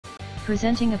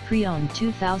Presenting a pre-owned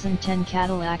 2010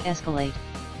 Cadillac Escalade.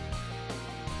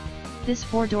 This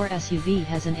four-door SUV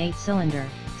has an 8-cylinder,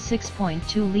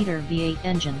 6.2-liter V8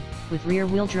 engine, with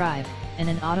rear-wheel drive, and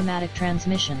an automatic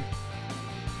transmission.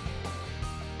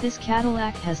 This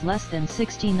Cadillac has less than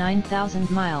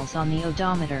 69,000 miles on the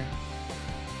odometer.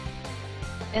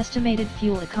 Estimated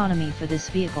fuel economy for this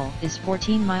vehicle is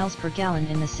 14 miles per gallon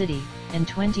in the city, and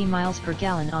 20 miles per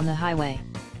gallon on the highway.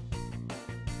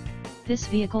 This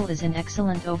vehicle is in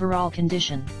excellent overall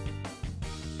condition.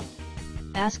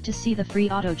 Ask to see the free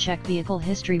AutoCheck Vehicle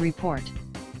History Report.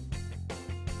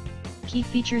 Key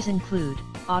features include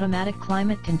automatic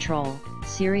climate control,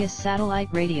 Sirius satellite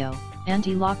radio,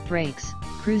 anti-lock brakes,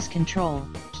 cruise control,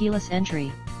 keyless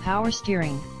entry, power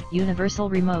steering, universal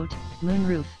remote,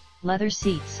 moonroof, leather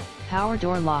seats, power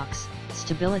door locks,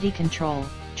 stability control,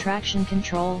 traction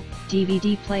control,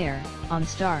 DVD player,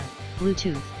 OnStar,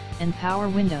 Bluetooth, and power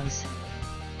windows.